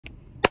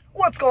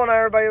What's going on,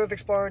 everybody, with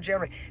Explorer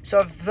Jeremy? So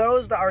if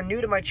those that are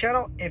new to my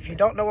channel, if you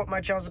don't know what my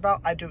channel is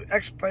about, I do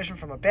exploration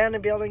from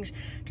abandoned buildings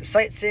to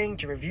sightseeing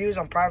to reviews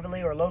on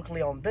privately or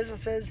locally owned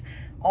businesses,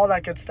 all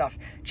that good stuff.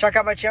 Check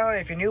out my channel, and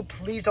if you're new,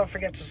 please don't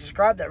forget to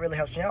subscribe. That really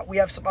helps me out. We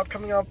have some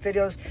upcoming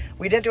videos.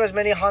 We didn't do as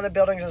many haunted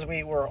buildings as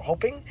we were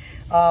hoping.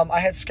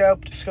 I had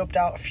scoped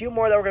out a few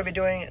more that we're going to be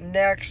doing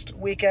next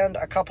weekend,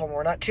 a couple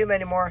more, not too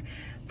many more,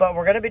 but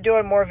we're going to be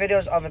doing more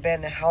videos of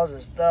abandoned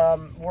houses.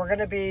 We're going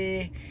to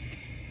be...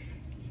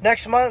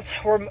 Next month,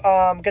 we're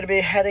going to be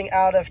heading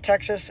out of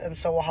Texas, and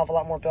so we'll have a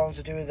lot more buildings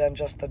to do than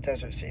just the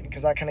desert scene,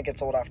 because that kind of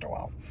gets old after a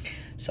while.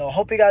 So,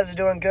 hope you guys are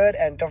doing good,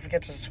 and don't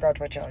forget to subscribe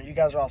to my channel. You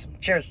guys are awesome.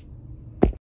 Cheers!